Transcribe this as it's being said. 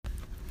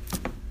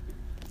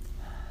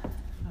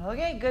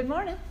Okay, good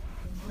morning.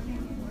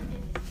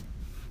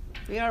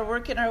 We are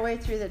working our way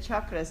through the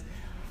chakras.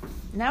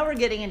 Now we're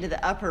getting into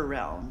the upper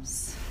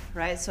realms,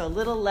 right? So a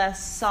little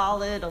less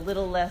solid, a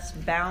little less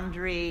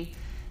boundary,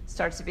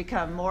 starts to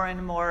become more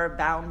and more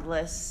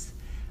boundless.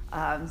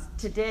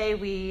 Today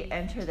we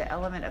enter the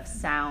element of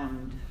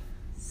sound.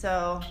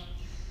 So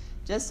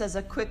just as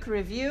a quick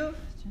review,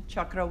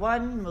 Chakra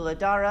 1,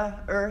 Muladhara,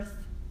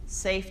 earth,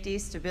 safety,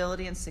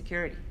 stability, and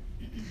security.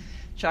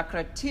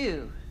 Chakra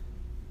 2,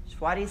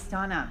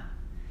 Swadhisthana,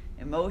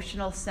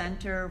 emotional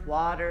center,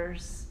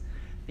 waters,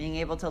 being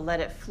able to let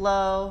it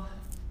flow,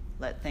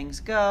 let things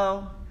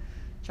go.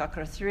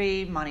 Chakra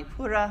 3,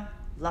 Manipura,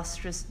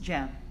 lustrous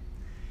gem.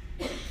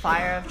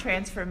 Fire of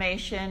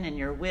transformation in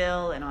your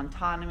will and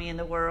autonomy in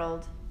the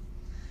world.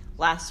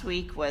 Last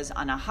week was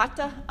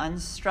Anahata,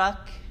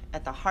 unstruck,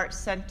 at the heart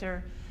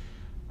center,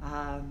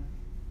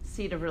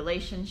 seat of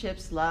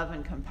relationships, love,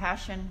 and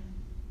compassion.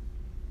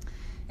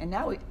 And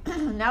now we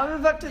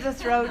move up to the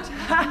throat.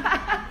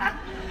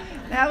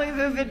 Now we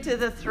move into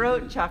the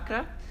throat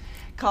chakra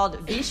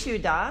called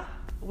Vishuddha,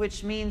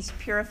 which means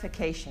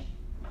purification.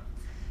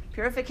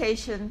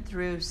 Purification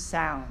through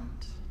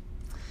sound.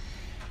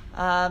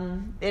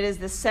 It is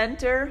the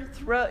center,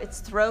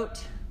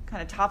 throat,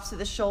 kind of tops of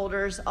the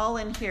shoulders, all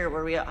in here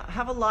where we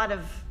have a lot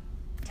of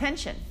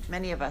tension.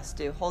 Many of us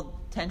do, hold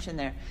tension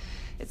there.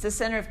 It's the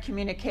center of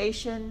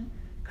communication,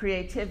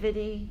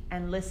 creativity,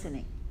 and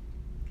listening.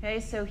 Okay,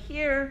 so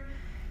here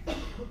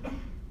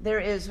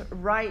there is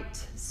right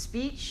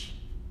speech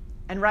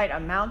and right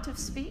amount of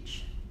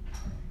speech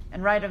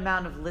and right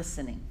amount of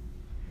listening.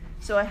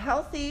 So a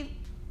healthy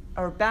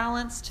or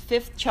balanced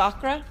fifth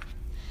chakra,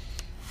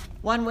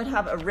 one would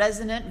have a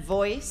resonant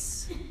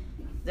voice.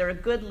 They're a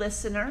good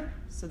listener,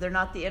 so they're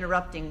not the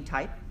interrupting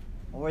type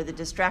or the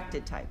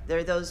distracted type.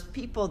 They're those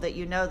people that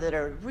you know that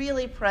are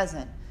really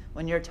present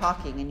when you're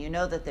talking and you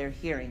know that they're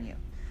hearing you.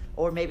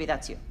 Or maybe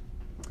that's you.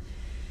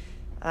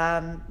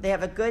 They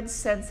have a good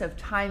sense of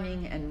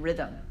timing and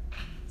rhythm.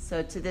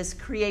 So to this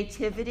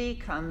creativity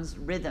comes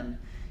rhythm.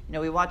 You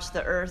know, we watch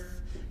the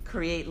earth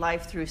create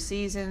life through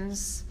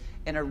seasons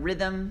and a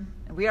rhythm.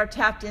 And we are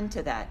tapped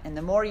into that. And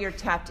the more you're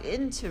tapped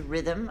into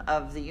rhythm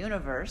of the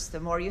universe, the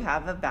more you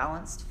have a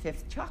balanced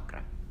fifth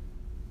chakra.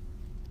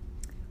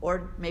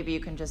 Or maybe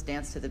you can just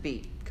dance to the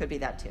beat. Could be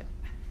that too.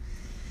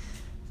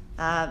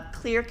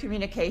 Clear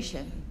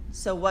communication.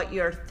 So what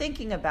you're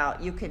thinking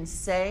about, you can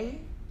say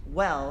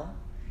well,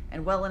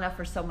 and well enough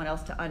for someone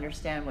else to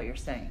understand what you're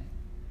saying,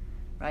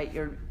 right?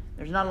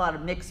 There's not a lot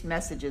of mixed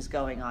messages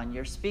going on.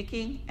 You're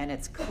speaking, and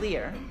it's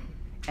clear,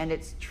 and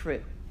it's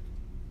true.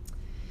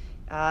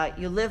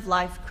 You live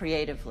life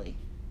creatively.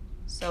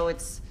 So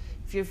if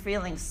you're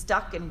feeling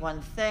stuck in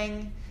one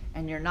thing,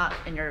 and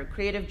your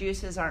creative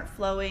juices aren't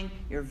flowing,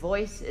 your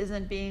voice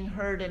isn't being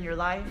heard in your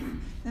life,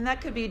 then that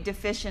could be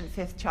deficient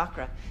fifth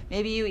chakra.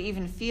 Maybe you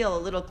even feel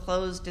a little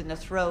closed in the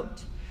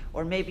throat,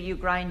 or maybe you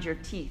grind your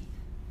teeth,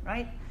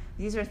 right?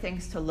 These are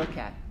things to look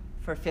at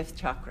for fifth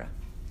chakra.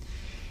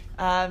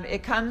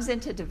 It comes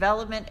into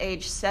development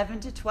age 7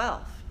 to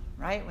 12,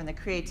 right? When the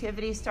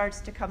creativity starts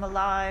to come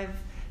alive,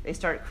 they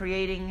start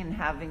creating and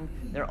having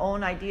their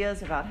own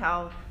ideas about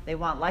how they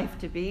want life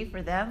to be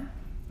for them,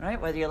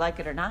 right? Whether you like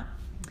it or not.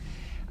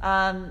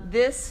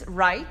 This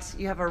right,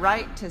 you have a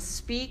right to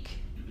speak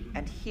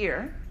and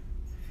hear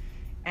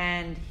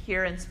and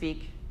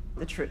speak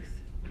the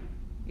truth.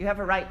 You have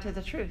a right to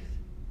the truth.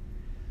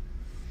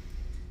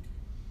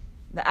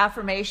 The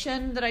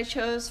affirmation that I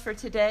chose for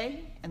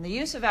today, and the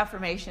use of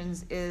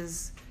affirmations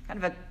is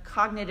kind of a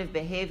cognitive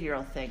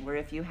behavioral thing, where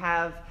if you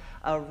have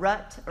a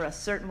rut or a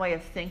certain way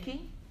of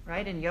thinking,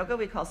 right? In yoga,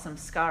 we call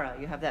samskara.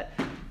 You have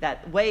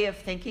that way of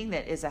thinking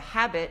that is a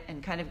habit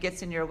and kind of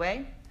gets in your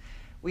way.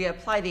 We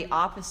apply the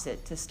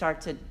opposite to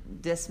start to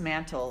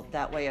dismantle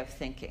that way of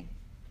thinking,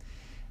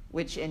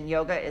 which in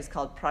yoga is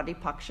called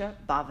pratipaksha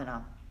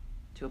bhavana,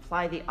 to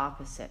apply the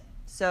opposite.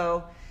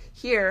 So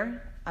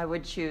here, I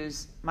would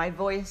choose, my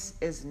voice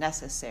is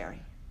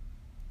necessary.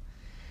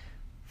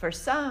 For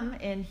some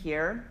in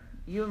here,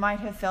 you might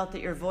have felt that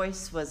your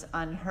voice was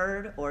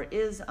unheard or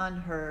is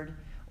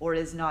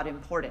not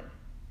important.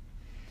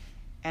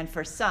 And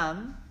for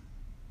some,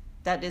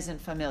 that isn't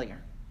familiar.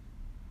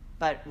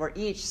 But we're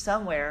each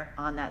somewhere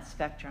on that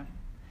spectrum.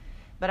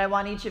 But I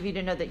want each of you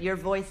to know that your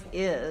voice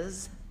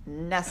is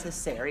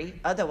necessary.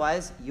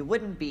 Otherwise, you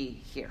wouldn't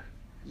be here.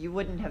 You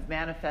wouldn't have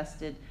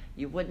manifested.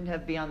 You wouldn't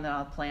have been on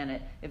the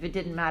planet if it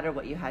didn't matter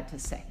what you had to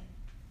say.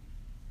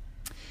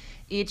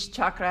 Each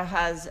chakra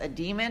has a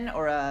demon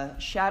or a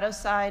shadow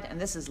side, and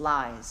this is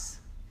lies.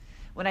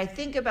 When I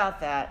think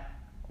about that,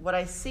 what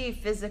I see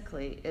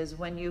physically is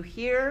when you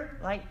hear,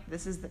 like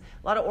this is a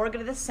lot of organ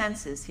of the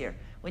senses here.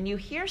 When you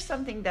hear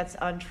something that's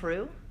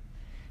untrue,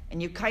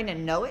 and you kind of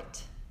know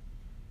it,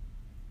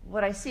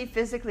 what I see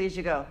physically is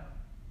you go,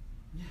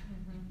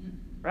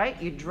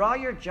 right? You draw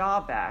your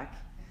jaw back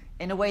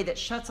in a way that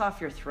shuts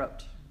off your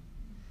throat.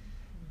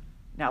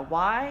 Now,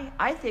 why?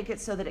 I think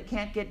it's so that it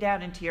can't get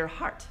down into your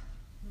heart.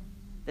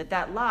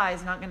 that lie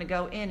is not going to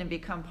go in and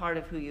become part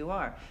of who you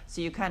are.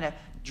 So you kind of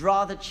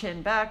draw the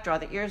chin back, draw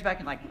the ears back,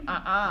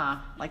 and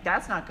like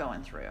that's not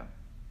going through.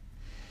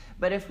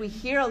 But if we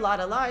hear a lot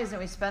of lies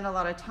and we spend a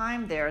lot of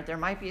time there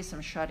might be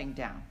some shutting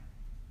down,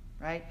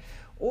 right?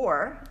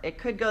 Or it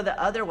could go the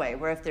other way,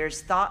 where if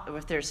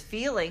there's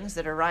feelings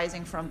that are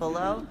rising from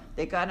below,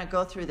 they gotta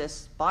go through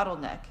this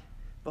bottleneck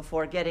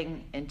before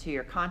getting into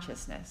your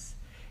consciousness.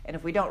 And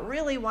if we don't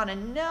really want to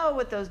know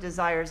what those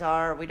desires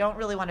are, we don't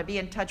really want to be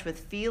in touch with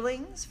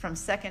feelings from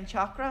second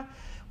chakra,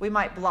 we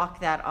might block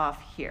that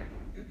off here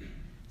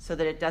so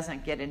that it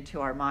doesn't get into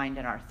our mind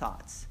and our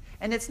thoughts.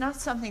 And it's not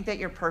something that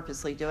you're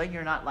purposely doing.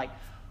 You're not like,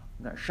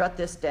 I'm going to shut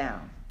this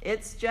down.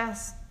 It's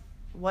just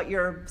what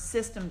your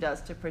system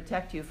does to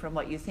protect you from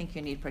what you think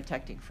you need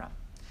protecting from.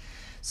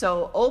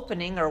 So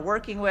opening or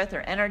working with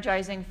or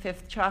energizing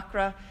fifth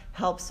chakra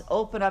helps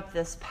open up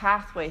this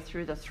pathway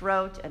through the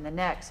throat and the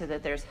neck so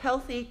that there's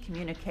healthy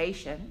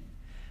communication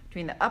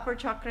between the upper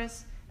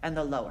chakras and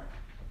the lower.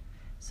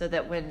 So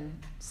that when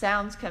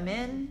sounds come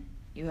in,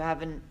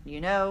 you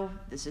know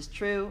this is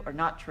true or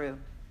not true.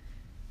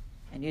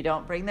 And you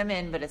don't bring them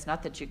in, but it's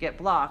not that you get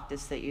blocked,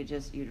 it's that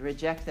you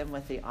reject them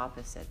with the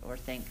opposite or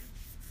think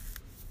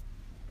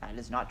that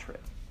is not true,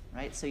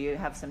 right? So you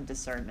have some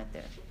discernment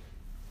there.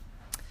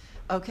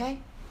 Okay,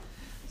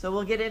 so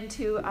we'll get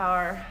into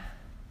our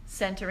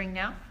centering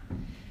now.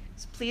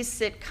 So please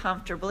sit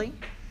comfortably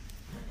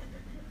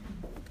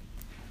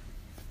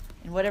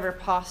in whatever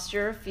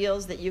posture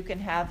feels that you can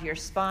have your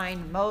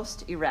spine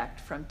most erect,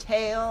 from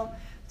tail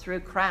through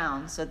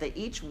crown, so that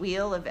each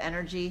wheel of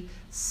energy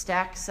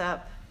stacks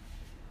up.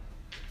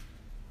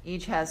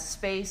 Each has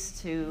space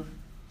to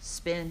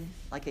spin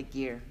like a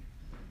gear.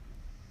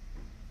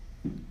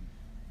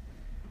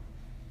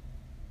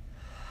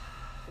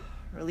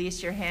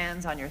 Release your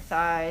hands on your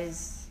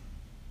thighs.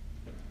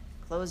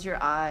 Close your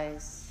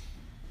eyes.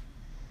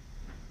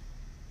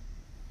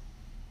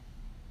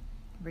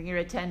 Bring your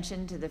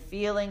attention to the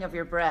feeling of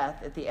your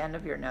breath at the end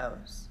of your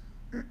nose.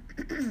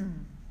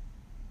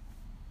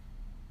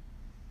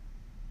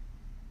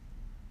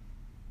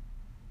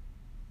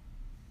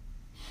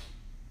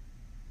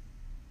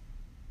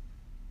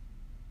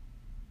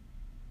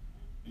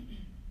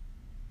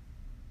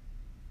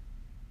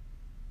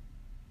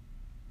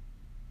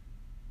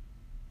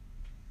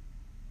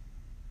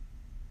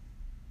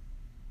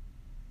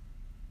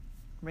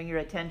 Bring your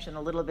attention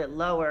a little bit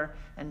lower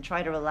and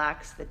try to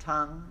relax the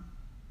tongue.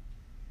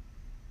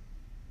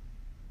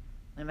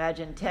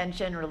 Imagine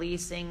tension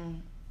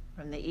releasing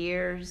from the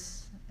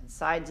ears and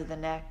sides of the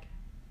neck.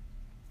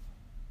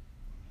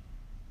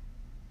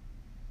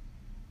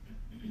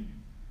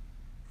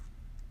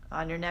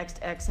 On your next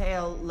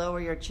exhale,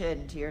 lower your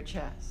chin to your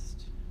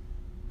chest.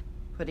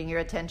 Putting your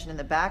attention in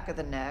the back of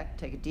the neck,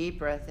 take a deep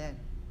breath in.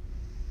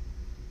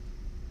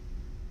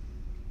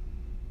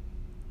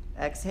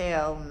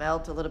 Exhale,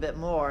 melt a little bit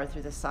more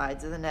through the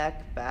sides of the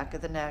neck, back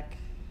of the neck.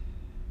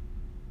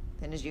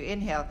 Then as you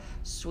inhale,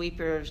 sweep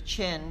your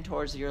chin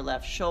towards your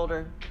left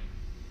shoulder.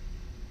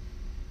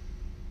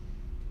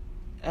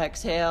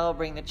 Exhale,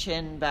 bring the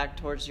chin back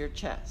towards your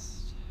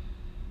chest.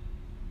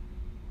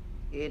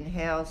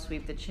 Inhale,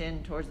 sweep the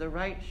chin towards the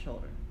right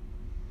shoulder.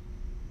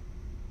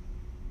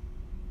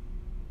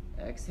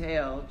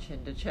 Exhale,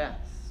 chin to chest.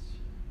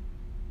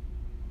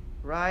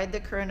 Ride the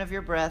current of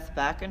your breath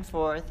back and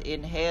forth,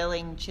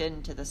 inhaling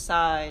chin to the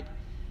side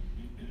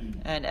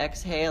and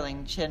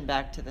exhaling chin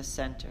back to the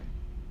center.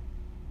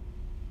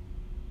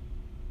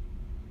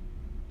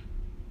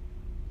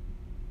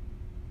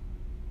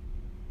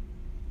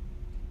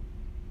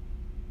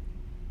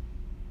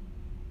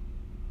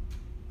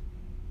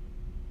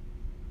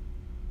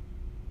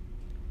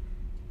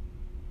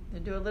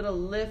 Then do a little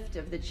lift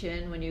of the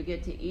chin when you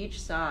get to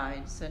each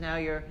side. So now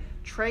you're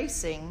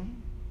tracing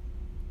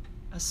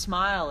a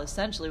smile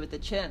essentially with the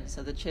chin.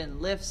 So the chin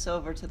lifts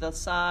over to the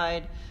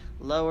side,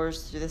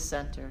 lowers to the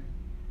center.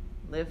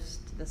 Lifts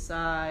to the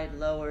side,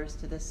 lowers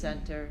to the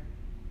center.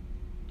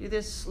 Do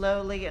this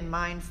slowly and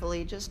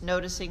mindfully, just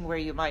noticing where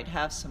you might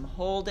have some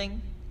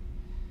holding.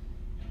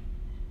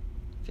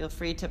 Feel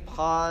free to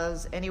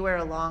pause anywhere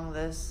along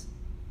this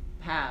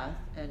path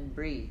and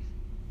breathe.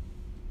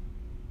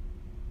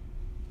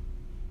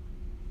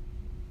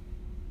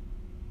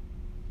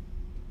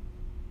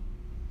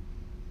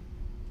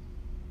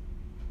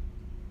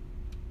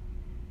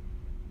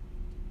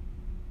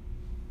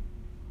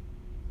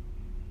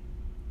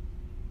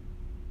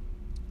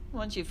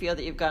 Once you feel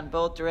that you've gone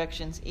both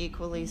directions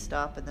equally,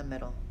 stop in the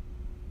middle.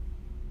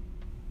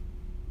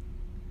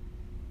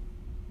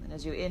 And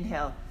as you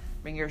inhale,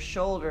 bring your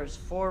shoulders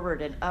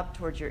forward and up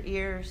towards your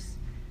ears.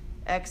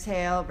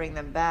 Exhale, bring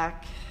them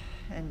back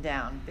and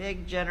down.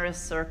 Big, generous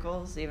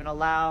circles. Even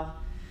allow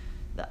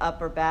the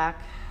upper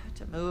back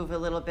to move a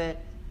little bit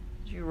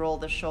as you roll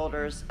the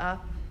shoulders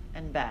up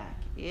and back.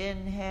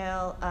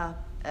 Inhale,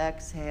 up.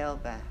 Exhale,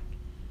 back.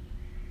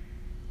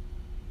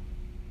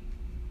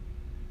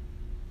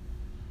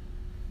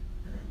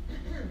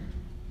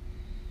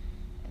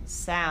 And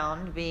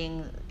sound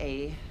being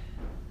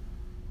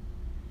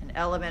an an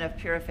element of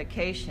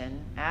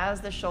purification as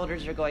the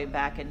shoulders are going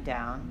back and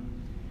down.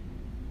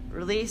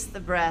 Release the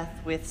breath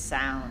with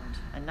sound.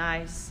 A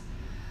nice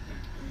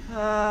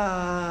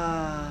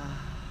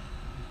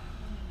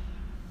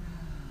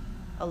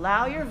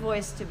Allow your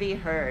voice to be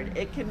heard.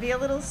 It can be a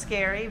little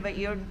scary, but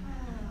you're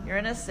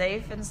in a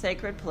safe and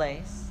sacred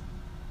place.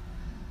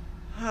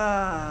 Your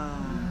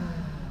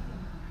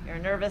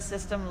nervous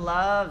system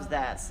loves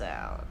that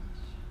sound.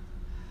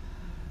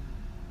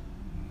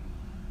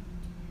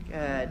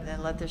 Good.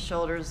 Then let the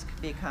shoulders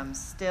become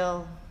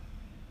still.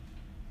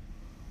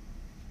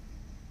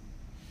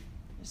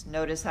 Just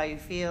notice how you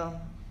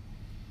feel.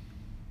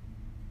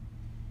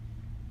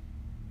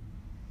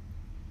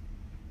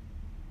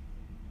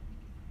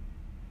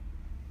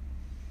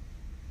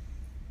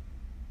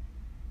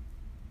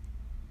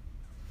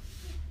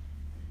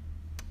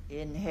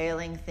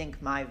 Inhaling,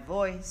 think my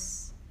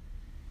voice.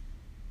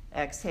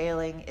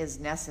 Exhaling is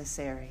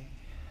necessary.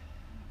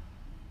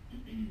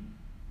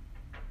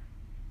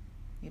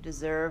 You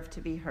deserve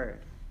to be heard.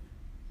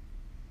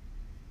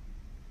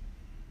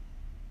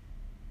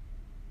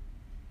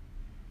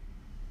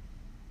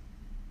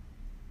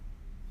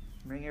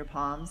 Bring your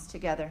palms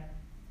together.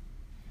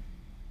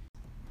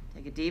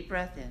 Take a deep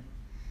breath in.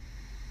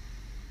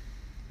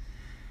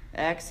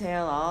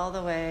 Exhale all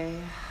the way.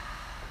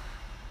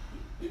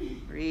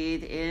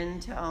 Breathe in,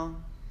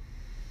 tone.